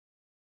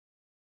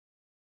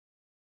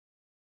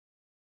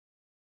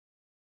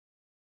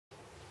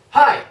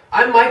Hi,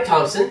 I'm Mike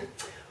Thompson.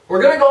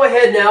 We're going to go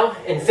ahead now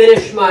and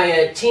finish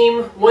my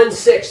Team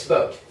 1/6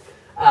 boat.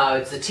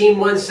 It's the Team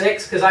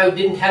 1/6 because I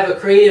didn't have a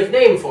creative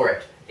name for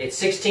it. It's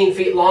 16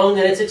 feet long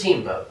and it's a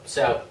team boat.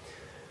 So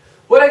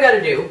what I got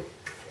to do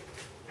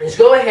is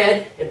go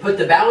ahead and put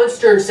the bow and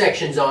stern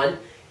sections on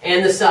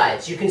and the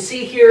sides. You can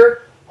see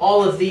here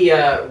all of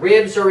the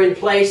ribs are in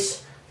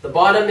place. The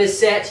bottom is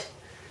set.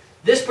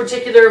 This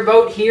particular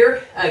boat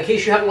here, in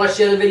case you haven't watched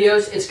the other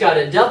videos, it's got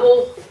a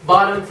double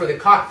bottom for the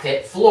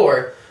cockpit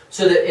floor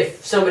so that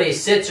if somebody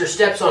sits or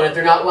steps on it,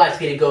 they're not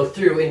likely to go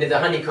through into the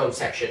honeycomb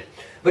section.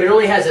 But it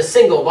only has a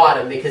single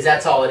bottom because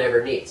that's all it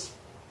ever needs.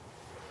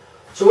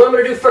 So what I'm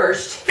going to do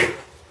first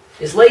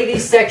is lay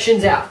these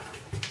sections out.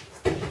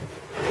 I'm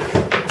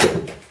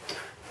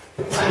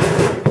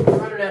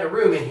running out of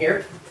room in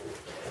here,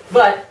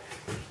 but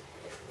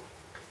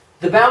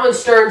the bow and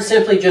stern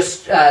simply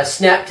just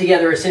snap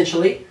together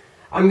essentially.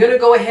 I'm going to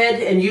go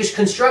ahead and use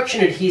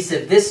construction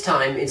adhesive this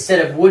time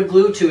instead of wood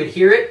glue to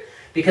adhere it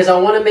because I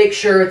want to make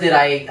sure that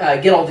I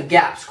get all the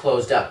gaps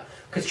closed up.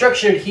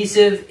 Construction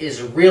adhesive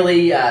is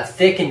really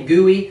thick and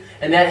gooey,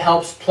 and that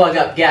helps plug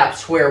up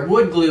gaps where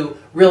wood glue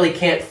really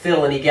can't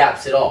fill any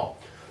gaps at all.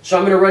 So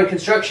I'm going to run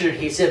construction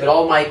adhesive at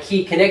all my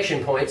key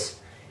connection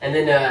points and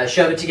then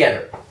shove it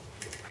together.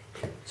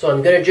 So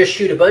I'm going to just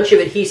shoot a bunch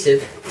of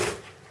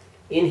adhesive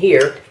in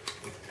here,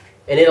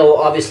 and it'll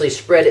obviously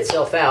spread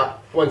itself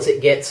out once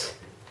it gets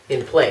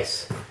in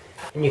place.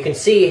 And you can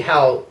see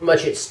how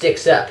much it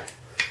sticks up.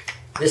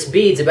 This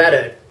bead's about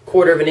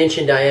 1/4 of an inch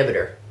in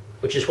diameter,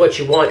 which is what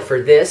you want for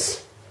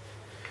this,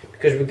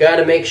 because we've got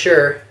to make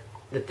sure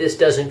that this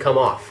doesn't come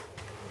off.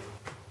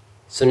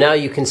 So now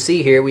you can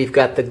see here we've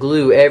got the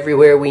glue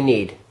everywhere we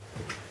need.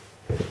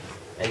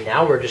 And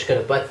now we're just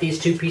going to butt these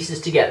two pieces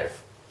together.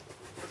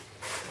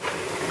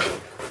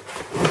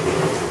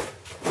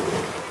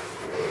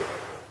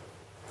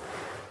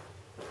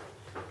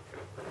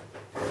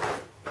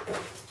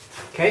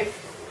 Okay,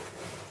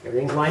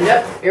 everything's lined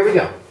up. Here we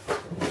go.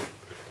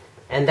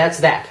 And that's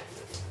that.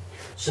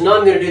 So now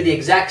I'm going to do the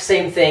exact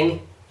same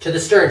thing to the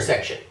stern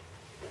section.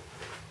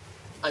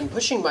 I'm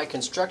pushing my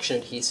construction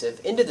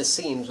adhesive into the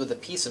seams with a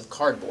piece of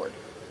cardboard.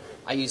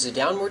 I use a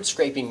downward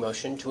scraping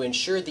motion to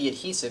ensure the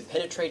adhesive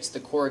penetrates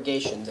the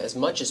corrugations as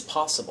much as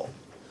possible.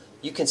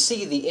 You can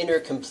see the inner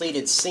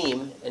completed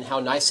seam and how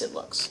nice it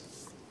looks.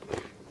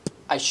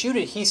 I shoot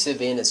adhesive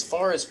in as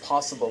far as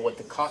possible with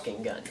the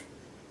caulking gun.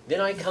 Then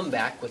I come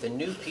back with a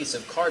new piece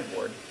of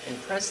cardboard and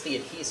press the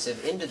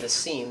adhesive into the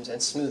seams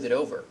and smooth it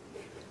over.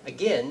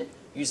 Again,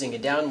 using a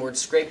downward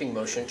scraping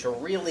motion to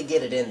really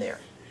get it in there.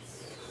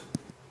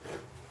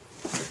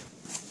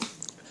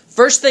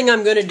 First thing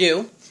I'm going to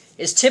do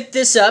is tip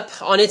this up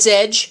on its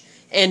edge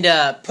and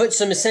put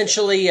some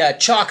essentially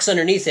chocks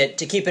underneath it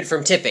to keep it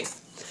from tipping.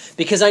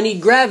 Because I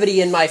need gravity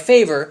in my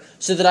favor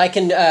so that I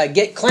can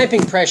get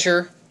clamping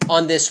pressure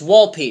on this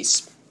wall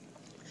piece.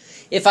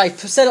 If I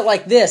set it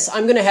like this,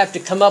 I'm going to have to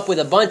come up with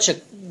a bunch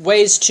of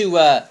ways to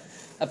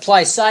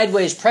apply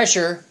sideways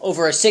pressure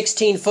over a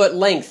 16-foot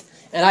length,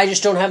 and I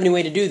just don't have any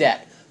way to do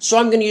that. So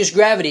I'm going to use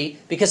gravity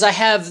because I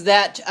have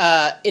that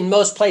in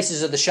most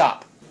places of the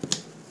shop.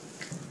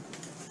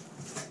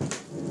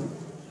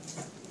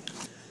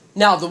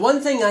 Now, the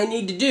one thing I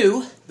need to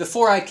do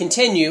before I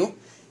continue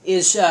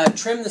is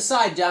trim the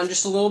side down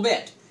just a little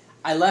bit.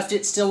 I left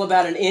it still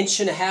about 1.5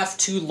 inches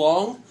too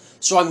long,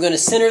 so I'm going to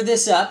center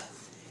this up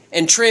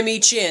and trim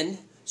each end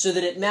so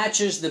that it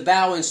matches the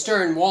bow and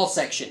stern wall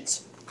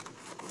sections.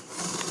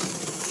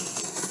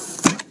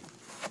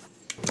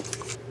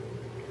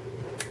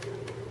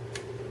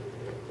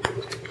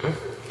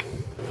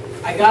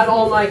 I got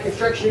all my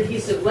construction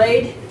adhesive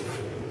laid.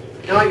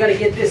 Now I got to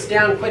get this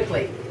down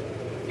quickly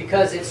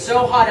because it's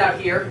so hot out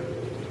here.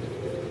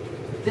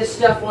 This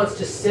stuff wants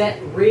to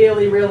set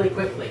really, really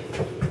quickly.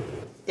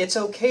 It's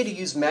okay to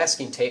use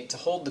masking tape to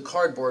hold the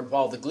cardboard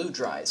while the glue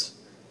dries.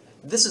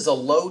 This is a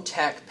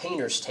low-tack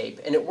painter's tape,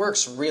 and it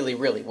works really,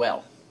 really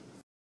well.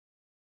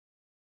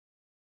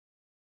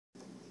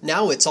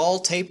 Now it's all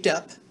taped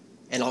up,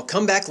 and I'll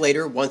come back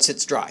later once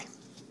it's dry.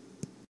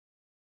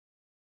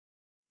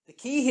 The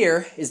key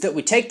here is that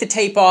we take the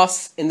tape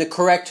off in the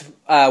correct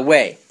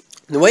way.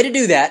 And the way to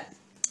do that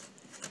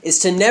is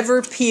to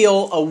never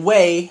peel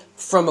away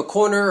from a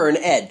corner or an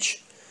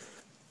edge.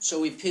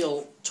 So we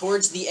peel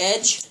towards the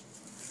edge.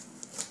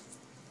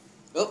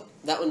 Oh,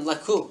 that one,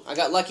 cool, I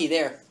got lucky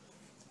there.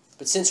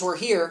 But since we're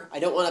here, I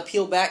don't want to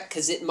peel back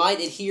because it might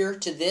adhere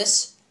to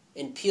this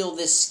and peel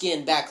this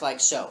skin back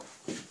like so.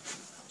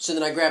 So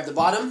then I grab the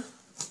bottom,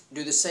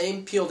 do the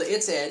same, peel to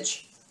its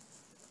edge,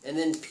 and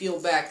then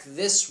peel back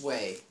this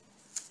way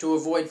to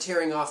avoid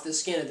tearing off the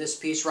skin of this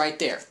piece right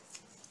there.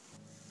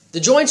 The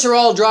joints are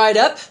all dried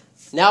up.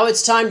 Now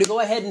it's time to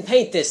go ahead and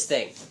paint this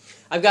thing.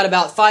 I've got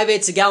about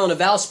 5/8 gallon of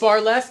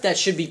Valspar left. That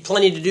should be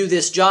plenty to do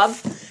this job.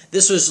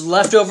 This was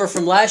left over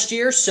from last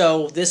year,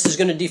 so this is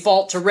going to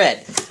default to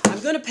red. I'm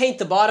going to paint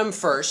the bottom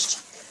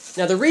first.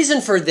 Now the reason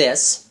for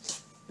this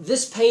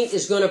paint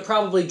is going to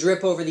probably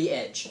drip over the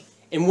edge.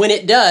 And when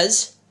it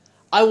does,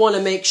 I want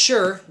to make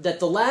sure that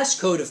the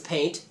last coat of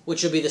paint,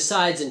 which will be the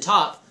sides and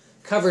top,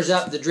 covers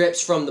up the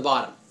drips from the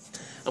bottom.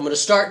 I'm going to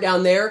start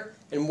down there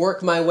and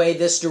work my way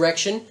this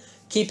direction,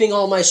 keeping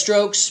all my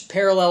strokes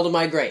parallel to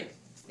my grain.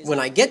 When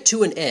I get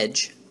to an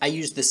edge, I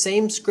use the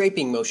same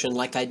scraping motion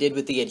like I did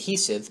with the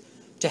adhesive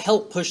to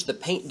help push the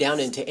paint down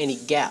into any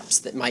gaps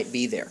that might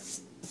be there.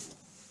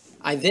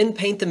 I then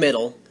paint the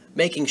middle,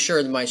 making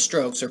sure that my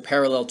strokes are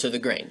parallel to the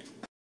grain.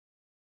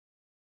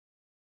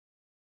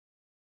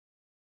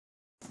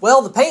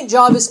 Well, the paint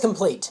job is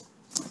complete.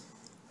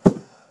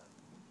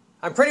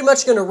 I'm pretty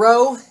much going to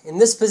row in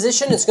this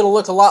position. It's going to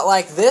look a lot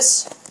like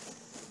this.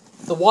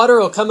 The water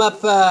will come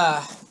up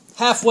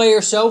halfway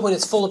or so when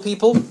it's full of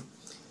people.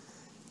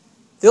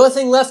 The only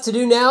thing left to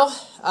do now,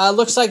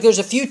 looks like there's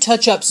a few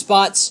touch-up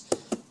spots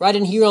right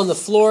in here on the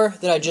floor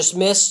that I just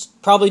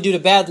missed, probably due to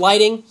bad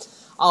lighting.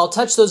 I'll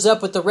touch those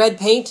up with the red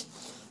paint,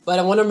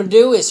 but what I'm going to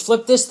do is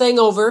flip this thing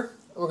over.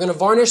 We're going to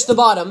varnish the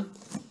bottom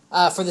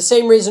for the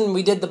same reason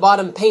we did the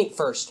bottom paint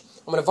first.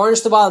 I'm going to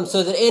varnish the bottom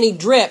so that any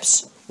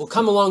drips will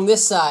come along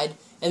this side,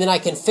 and then I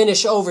can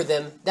finish over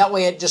them. That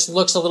way it just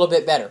looks a little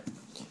bit better.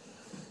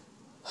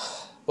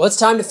 Well, it's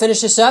time to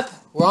finish this up.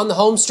 We're on the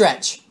home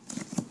stretch.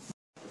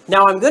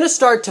 Now I'm going to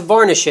start to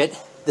varnish it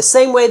the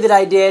same way that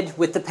I did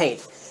with the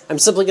paint. I'm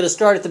simply going to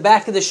start at the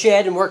back of the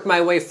shed and work my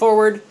way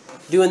forward,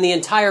 doing the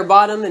entire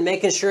bottom and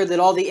making sure that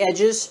all the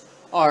edges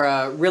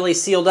are really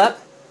sealed up.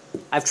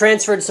 I've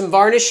transferred some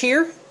varnish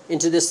here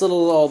into this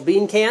little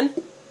bean can.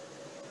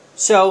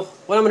 So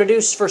what I'm going to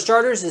do for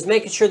starters is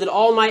making sure that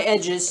all my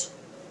edges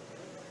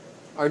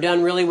are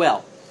done really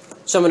well.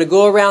 So I'm going to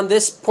go around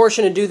this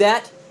portion and do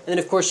that, and then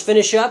of course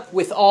finish up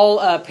with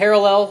all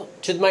parallel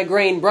to my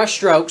grain brush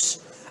strokes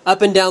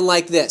up and down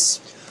like this.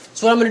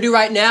 So what I'm going to do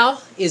right now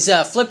is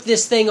flip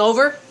this thing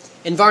over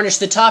and varnish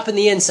the top and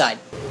the inside.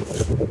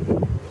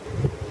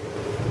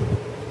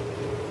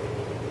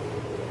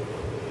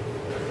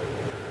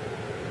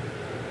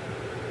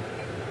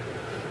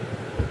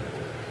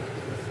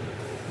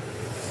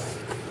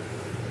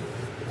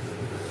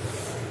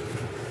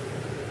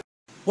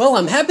 Well,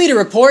 I'm happy to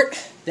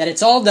report that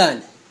it's all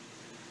done.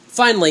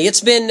 Finally,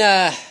 it's been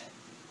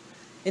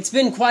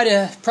quite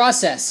a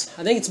process.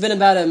 I think it's been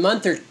about a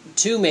month or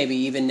two, maybe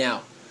even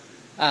now.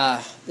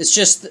 It's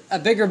just a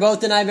bigger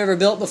boat than I've ever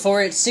built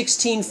before. It's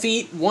 16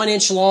 feet, 1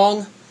 inch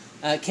long.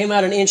 It came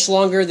out an inch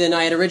longer than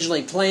I had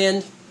originally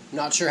planned.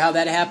 Not sure how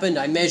that happened.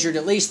 I measured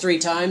at least 3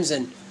 times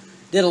and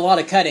did a lot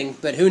of cutting,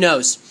 but who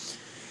knows.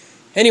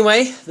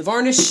 Anyway, the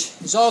varnish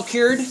is all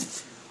cured.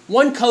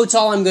 1 coat's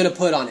all I'm going to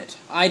put on it.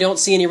 I don't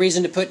see any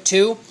reason to put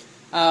 2.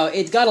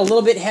 It got a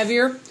little bit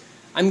heavier.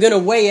 I'm going to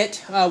weigh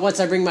it once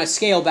I bring my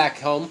scale back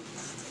home.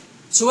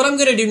 So what I'm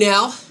going to do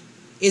now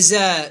is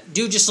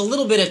do just a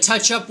little bit of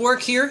touch-up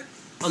work here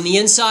on the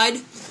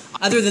inside.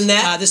 Other than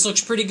that, this looks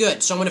pretty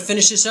good. So I'm going to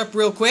finish this up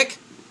real quick,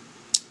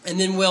 and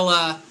then we'll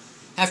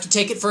have to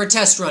take it for a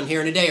test run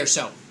here in a day or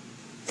so.